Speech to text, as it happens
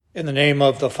In the name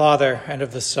of the Father, and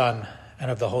of the Son, and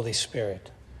of the Holy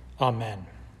Spirit. Amen.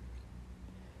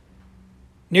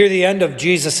 Near the end of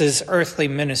Jesus' earthly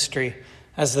ministry,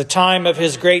 as the time of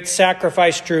his great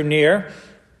sacrifice drew near,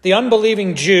 the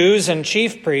unbelieving Jews and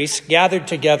chief priests gathered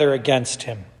together against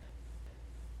him.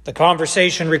 The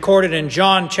conversation recorded in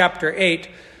John chapter 8,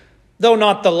 though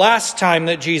not the last time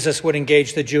that Jesus would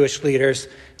engage the Jewish leaders,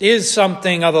 is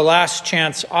something of a last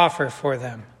chance offer for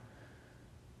them.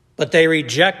 But they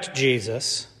reject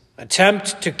Jesus,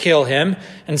 attempt to kill him,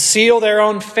 and seal their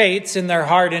own fates in their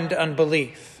hardened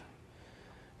unbelief.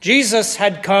 Jesus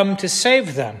had come to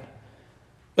save them,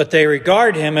 but they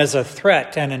regard him as a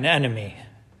threat and an enemy.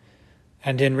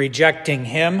 And in rejecting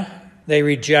him, they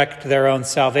reject their own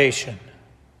salvation.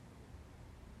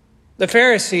 The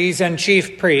Pharisees and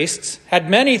chief priests had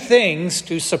many things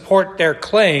to support their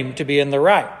claim to be in the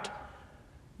right.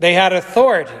 They had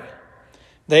authority.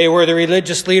 They were the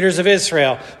religious leaders of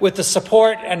Israel, with the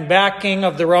support and backing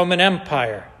of the Roman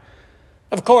Empire.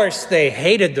 Of course, they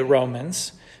hated the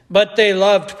Romans, but they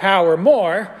loved power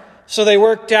more, so they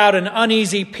worked out an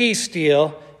uneasy peace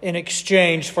deal in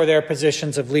exchange for their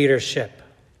positions of leadership.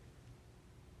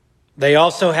 They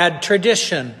also had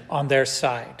tradition on their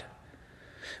side.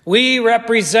 We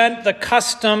represent the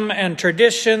custom and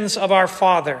traditions of our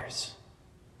fathers.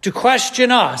 To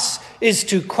question us is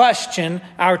to question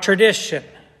our tradition.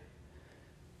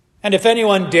 And if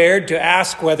anyone dared to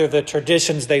ask whether the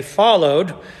traditions they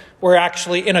followed were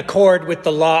actually in accord with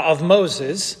the law of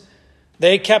Moses,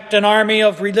 they kept an army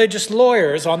of religious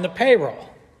lawyers on the payroll.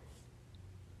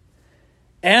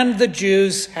 And the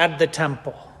Jews had the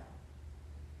temple.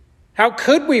 How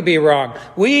could we be wrong?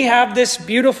 We have this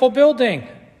beautiful building.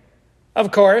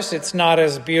 Of course, it's not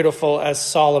as beautiful as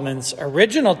Solomon's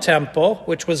original temple,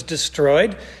 which was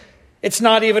destroyed. It's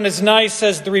not even as nice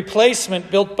as the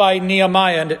replacement built by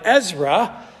Nehemiah and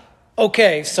Ezra.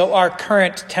 Okay, so our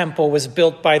current temple was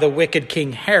built by the wicked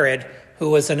King Herod, who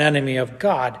was an enemy of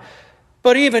God.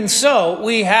 But even so,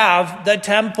 we have the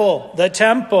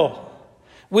temple.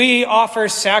 We offer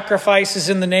sacrifices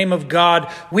in the name of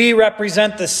God. We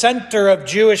represent the center of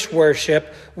Jewish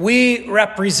worship. We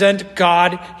represent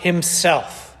God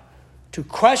himself. To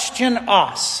question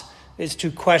us is to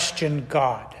question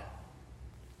God.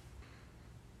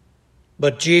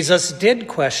 But Jesus did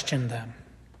question them.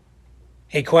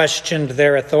 He questioned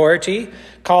their authority,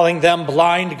 calling them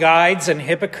blind guides and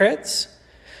hypocrites.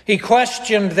 He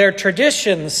questioned their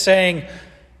traditions, saying,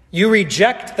 "You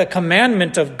reject the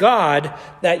commandment of God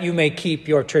that you may keep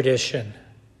your tradition."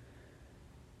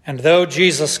 And though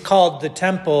Jesus called the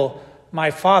temple my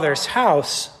Father's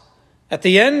house, at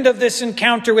the end of this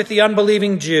encounter with the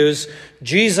unbelieving Jews,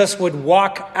 Jesus would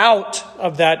walk out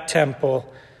of that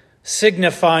temple,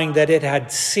 signifying that it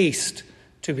had ceased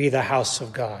to be the house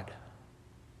of God.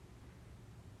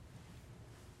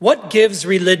 What gives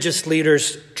religious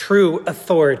leaders true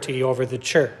authority over the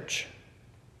church?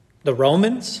 The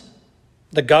Romans?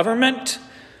 The government?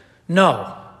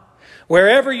 No.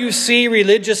 Wherever you see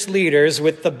religious leaders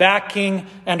with the backing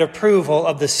and approval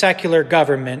of the secular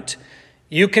government,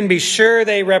 you can be sure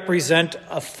they represent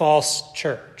a false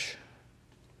church.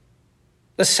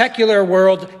 The secular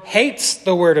world hates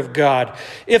the word of God.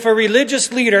 If a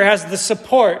religious leader has the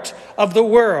support of the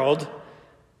world,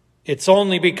 it's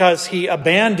only because he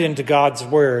abandoned God's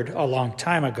word a long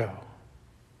time ago.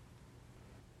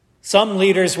 Some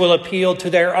leaders will appeal to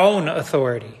their own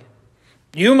authority.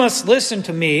 You must listen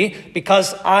to me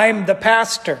because I'm the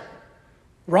pastor.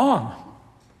 Wrong.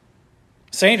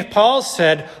 St. Paul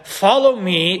said, "Follow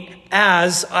me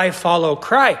as I follow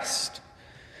Christ."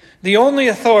 The only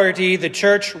authority the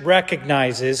church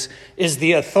recognizes is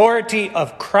the authority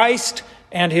of Christ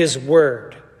and his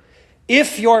word.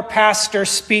 If your pastor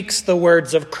speaks the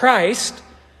words of Christ,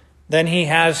 then he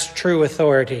has true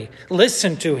authority.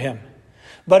 Listen to him.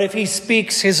 But if he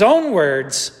speaks his own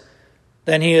words,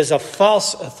 then he is a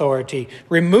false authority.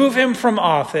 Remove him from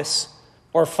office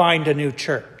or find a new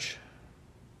church.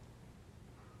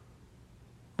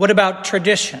 What about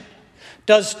tradition?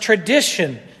 Does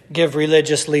tradition give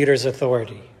religious leaders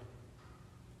authority?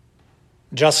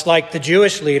 Just like the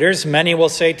Jewish leaders, many will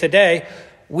say today,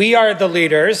 we are the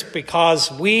leaders because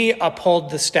we uphold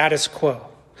the status quo.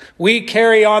 We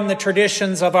carry on the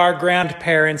traditions of our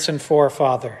grandparents and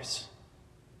forefathers.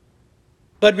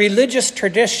 But religious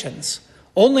traditions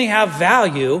only have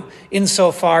value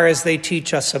insofar as they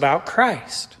teach us about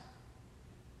Christ.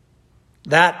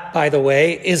 That, by the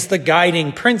way, is the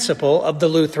guiding principle of the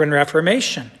Lutheran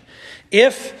Reformation.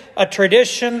 If a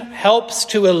tradition helps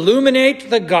to illuminate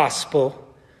the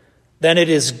gospel, then it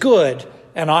is good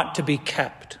and ought to be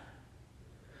kept.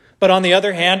 But on the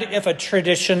other hand, if a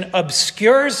tradition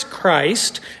obscures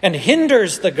Christ and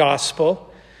hinders the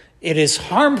gospel, it is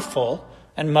harmful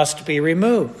and must be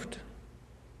removed.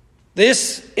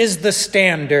 This is the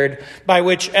standard by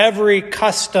which every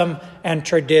custom and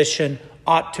tradition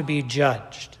ought to be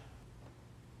judged.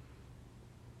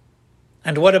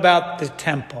 And what about the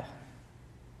temple?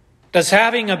 Does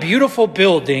having a beautiful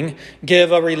building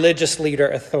give a religious leader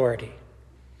authority?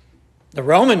 The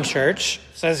Roman Church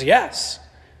says yes.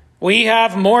 We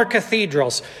have more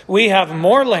cathedrals. We have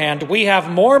more land. We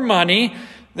have more money.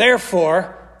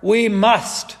 Therefore, we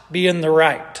must be in the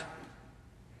right.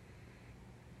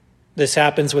 This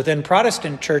happens within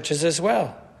Protestant churches as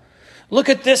well. Look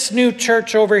at this new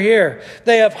church over here.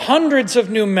 They have hundreds of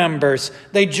new members.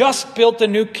 They just built a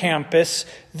new campus.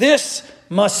 This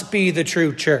must be the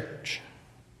true church.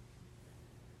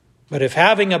 But if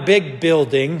having a big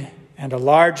building and a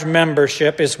large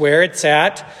membership is where it's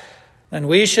at, then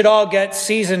we should all get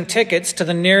season tickets to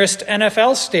the nearest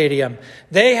NFL stadium.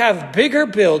 They have bigger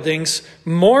buildings,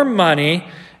 more money,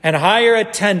 and higher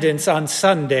attendance on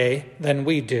Sunday than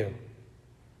we do.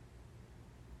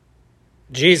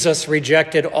 Jesus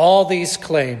rejected all these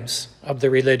claims of the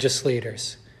religious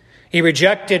leaders. He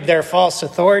rejected their false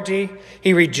authority,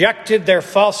 he rejected their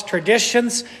false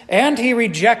traditions, and he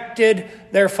rejected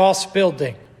their false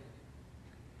building.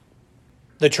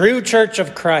 The true church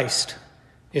of Christ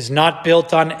is not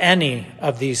built on any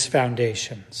of these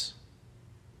foundations.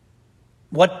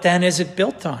 What then is it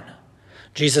built on?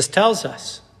 Jesus tells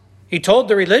us. He told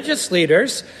the religious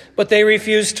leaders, but they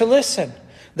refused to listen.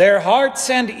 Their hearts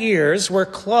and ears were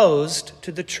closed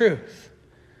to the truth.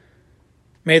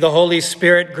 May the Holy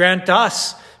Spirit grant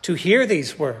us to hear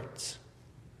these words.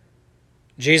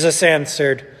 Jesus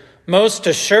answered, "Most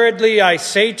assuredly I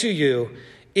say to you,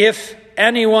 if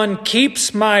anyone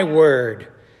keeps my word,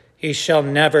 he shall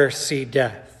never see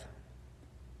death."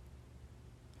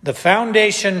 The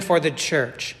foundation for the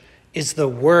church is the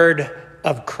word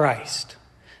of Christ.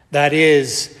 That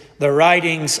is, the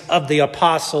writings of the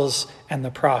apostles and the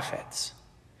prophets.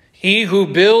 He who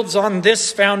builds on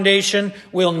this foundation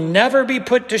will never be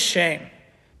put to shame.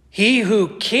 He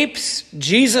who keeps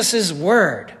Jesus'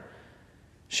 word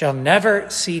shall never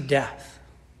see death.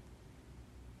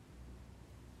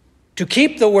 To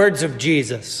keep the words of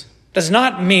Jesus does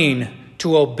not mean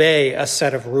to obey a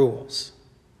set of rules.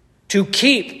 To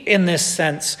keep, in this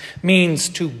sense, means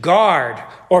to guard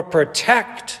or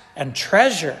protect and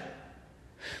treasure.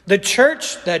 The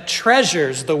church that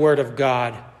treasures the word of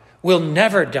God will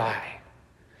never die.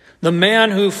 The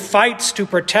man who fights to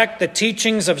protect the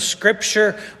teachings of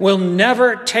Scripture will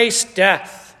never taste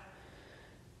death.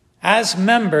 As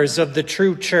members of the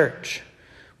true church,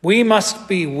 we must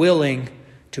be willing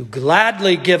to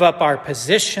gladly give up our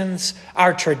positions,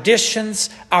 our traditions,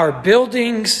 our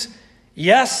buildings,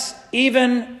 yes,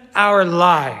 even our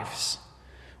lives,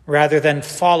 rather than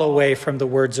fall away from the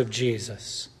words of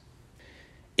Jesus.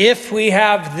 If we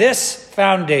have this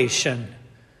foundation,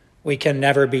 we can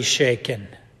never be shaken.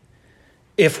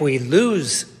 If we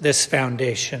lose this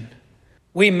foundation,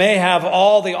 we may have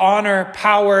all the honor,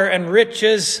 power, and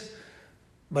riches,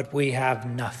 but we have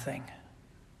nothing.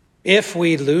 If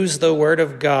we lose the word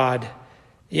of God,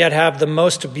 yet have the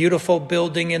most beautiful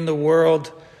building in the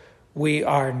world, we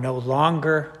are no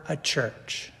longer a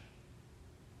church.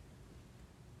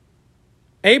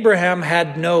 Abraham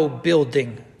had no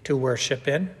building to worship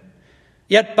in.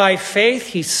 Yet by faith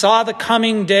he saw the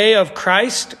coming day of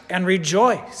Christ and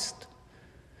rejoiced.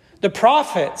 The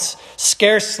prophets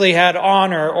scarcely had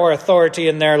honor or authority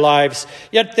in their lives,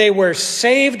 yet they were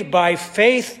saved by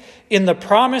faith in the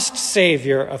promised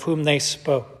Savior of whom they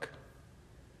spoke.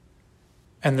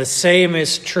 And the same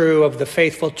is true of the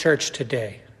faithful church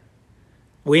today.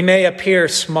 We may appear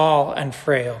small and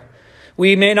frail.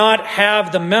 We may not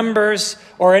have the members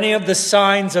or any of the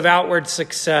signs of outward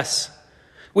success.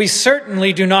 We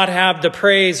certainly do not have the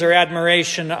praise or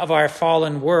admiration of our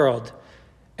fallen world.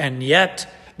 And yet,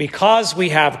 because we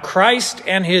have Christ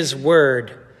and his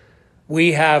word,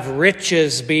 we have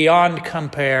riches beyond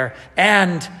compare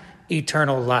and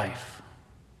eternal life.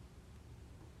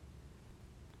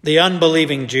 The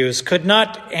unbelieving Jews could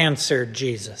not answer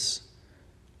Jesus.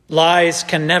 Lies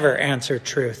can never answer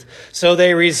truth, so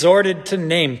they resorted to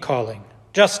name-calling,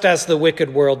 just as the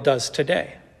wicked world does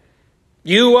today.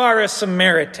 You are a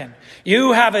Samaritan.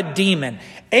 You have a demon.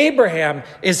 Abraham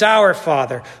is our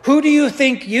father. Who do you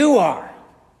think you are?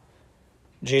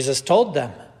 Jesus told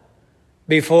them,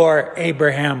 before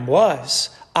Abraham was,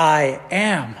 I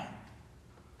am.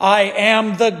 I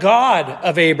am the God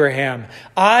of Abraham.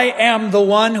 I am the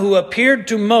one who appeared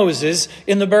to Moses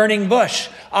in the burning bush.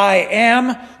 I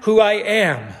am who I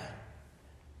am.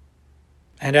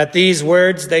 And at these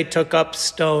words, they took up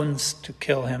stones to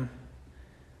kill him.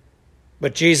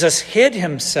 But Jesus hid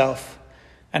himself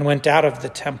and went out of the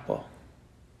temple.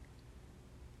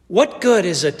 What good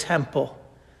is a temple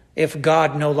if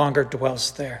God no longer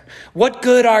dwells there? What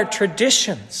good are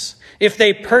traditions if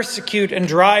they persecute and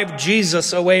drive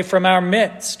Jesus away from our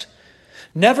midst?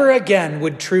 Never again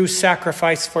would true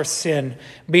sacrifice for sin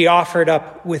be offered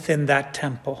up within that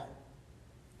temple.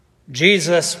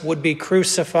 Jesus would be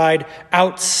crucified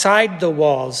outside the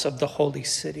walls of the holy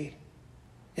city.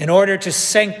 In order to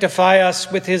sanctify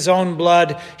us with his own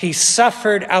blood, he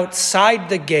suffered outside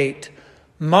the gate,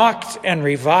 mocked and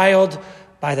reviled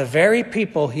by the very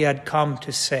people he had come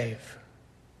to save.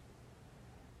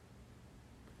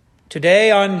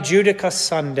 Today on Judica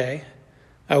Sunday,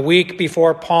 a week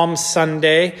before Palm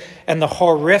Sunday and the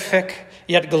horrific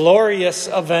yet glorious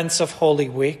events of Holy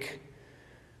Week,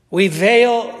 we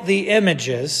veil the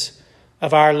images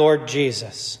of our Lord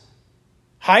Jesus,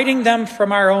 hiding them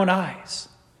from our own eyes.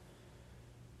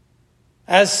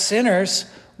 As sinners,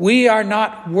 we are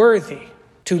not worthy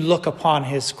to look upon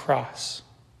his cross.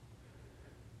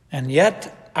 And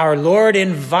yet, our Lord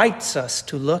invites us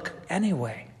to look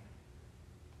anyway.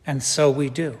 And so we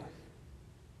do.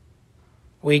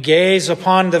 We gaze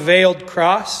upon the veiled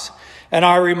cross and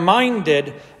are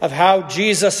reminded of how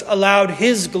Jesus allowed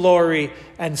his glory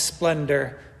and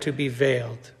splendor to be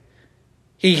veiled.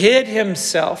 He hid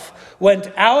himself,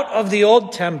 went out of the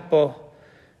old temple,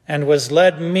 and was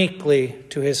led meekly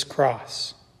to his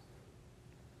cross.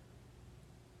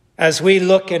 As we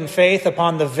look in faith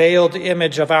upon the veiled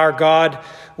image of our God,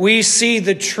 we see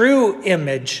the true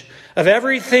image of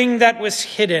everything that was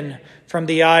hidden from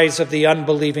the eyes of the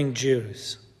unbelieving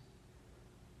Jews.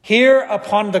 Here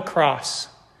upon the cross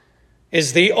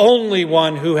is the only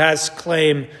one who has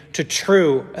claim to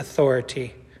true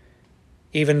authority,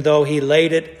 even though he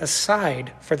laid it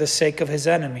aside for the sake of his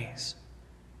enemies.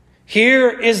 Here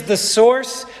is the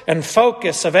source and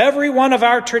focus of every one of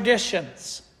our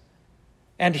traditions.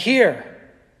 And here,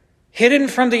 hidden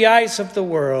from the eyes of the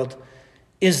world,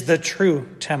 is the true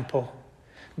temple.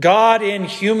 God in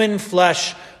human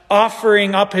flesh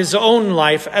offering up his own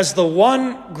life as the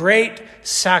one great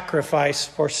sacrifice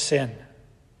for sin.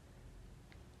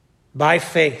 By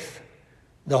faith,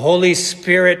 the Holy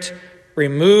Spirit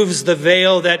removes the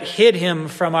veil that hid him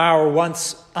from our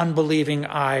once unbelieving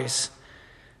eyes.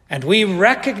 And we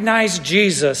recognize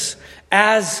Jesus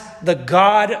as the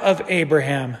God of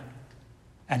Abraham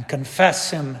and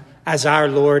confess him as our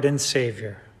Lord and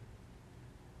Savior.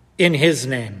 In his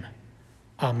name,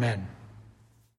 amen.